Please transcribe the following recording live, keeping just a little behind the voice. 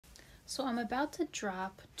So I'm about to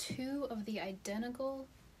drop two of the identical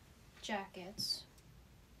jackets,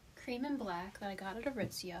 cream and black, that I got at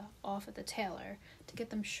Aritzia off at the tailor to get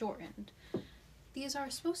them shortened. These are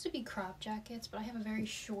supposed to be crop jackets, but I have a very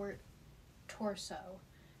short torso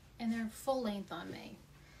and they're full length on me.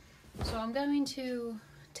 So I'm going to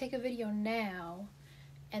take a video now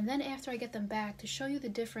and then after I get them back to show you the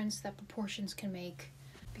difference that proportions can make.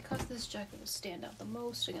 Because this jacket will stand out the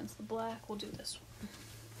most against the black, we'll do this one.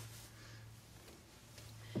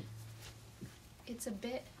 It's a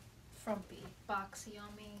bit frumpy, boxy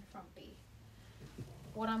on me, frumpy.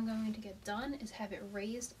 What I'm going to get done is have it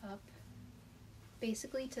raised up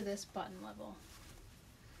basically to this button level.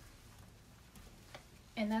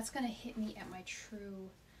 And that's going to hit me at my true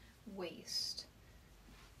waist.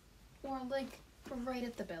 Or like right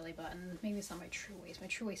at the belly button. Maybe it's not my true waist. My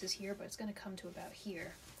true waist is here, but it's going to come to about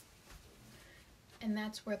here. And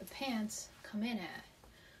that's where the pants come in at.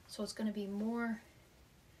 So it's going to be more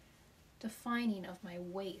defining of my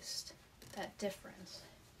waist, that difference,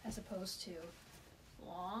 as opposed to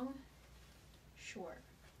long, short.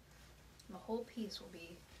 And the whole piece will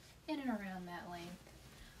be in and around that length.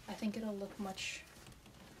 I think it'll look much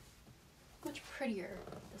prettier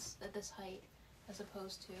at this height as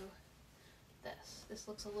opposed to this. This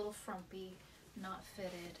looks a little frumpy, not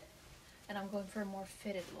fitted, and I'm going for a more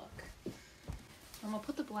fitted look. I'm gonna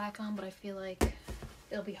put the black on, but I feel like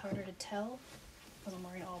it'll be harder to tell because I'm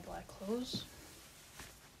wearing all black clothes.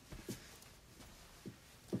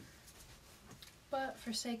 But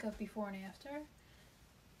for sake of before and after,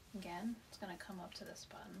 again, it's gonna come up to this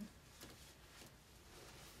button.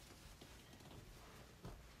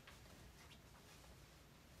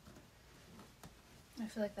 I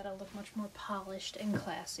feel like that'll look much more polished and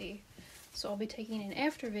classy. So I'll be taking an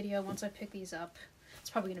after video once I pick these up.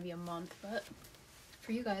 It's probably gonna be a month, but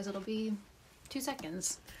for you guys it'll be 2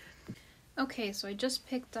 seconds. Okay, so I just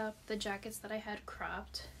picked up the jackets that I had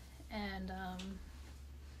cropped, and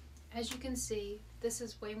as you can see, this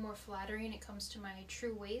is way more flattering. It comes to my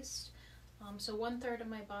true waist. So 1/3 of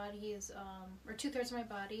my body is, or 2/3 of my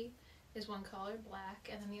body is one color, black,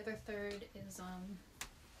 and then the other third is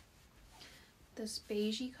this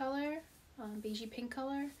beigey color, beigey pink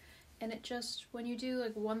color. And it just, when you do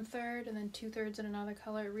like 1/3 and then 2/3 in another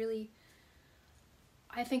color, it really,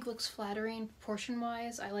 I think, looks flattering proportion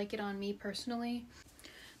wise. I like it on me personally.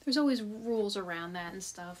 There's always rules around that and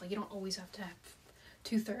stuff. Like you don't always have to have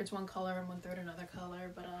 2/3 one color and 1/3 another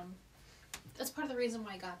color, but that's part of the reason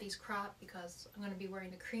why I got these cropped, because I'm going to be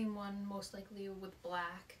wearing the cream one most likely with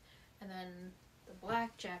black, and then the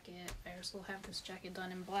black jacket, I also have this jacket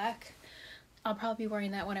done in black. I'll probably be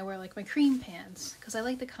wearing that when I wear like my cream pants because I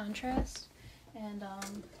like the contrast, and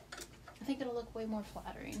I think it'll look way more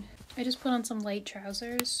flattering. I just put on some light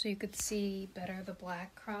trousers so you could see better the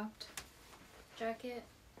black cropped jacket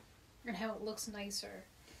and how it looks nicer.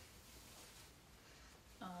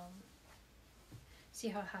 See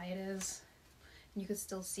how high it is? And you could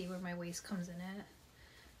still see where my waist comes in at.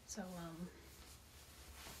 So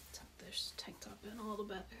tuck this tank top in a little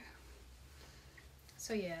better.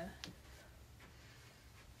 So yeah,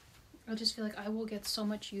 I just feel like I will get so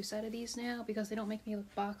much use out of these now because they don't make me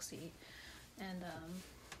look boxy, and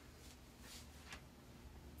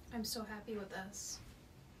I'm so happy with this.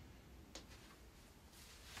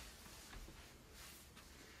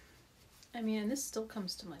 I mean, and this still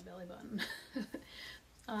comes to my belly button.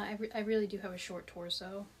 I really do have a short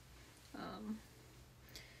torso,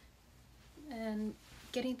 and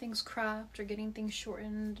getting things cropped or getting things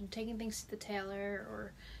shortened and taking things to the tailor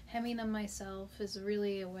or hemming them myself is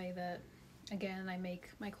really a way that, again, I make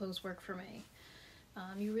my clothes work for me.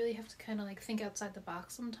 You really have to kind of like think outside the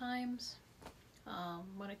box sometimes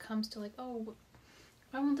when it comes to like, oh,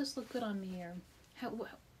 I want this to look good on me, or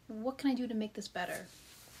what can I do to make this better?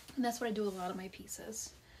 And that's what I do with a lot of my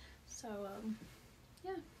pieces. So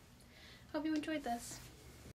yeah, hope you enjoyed this.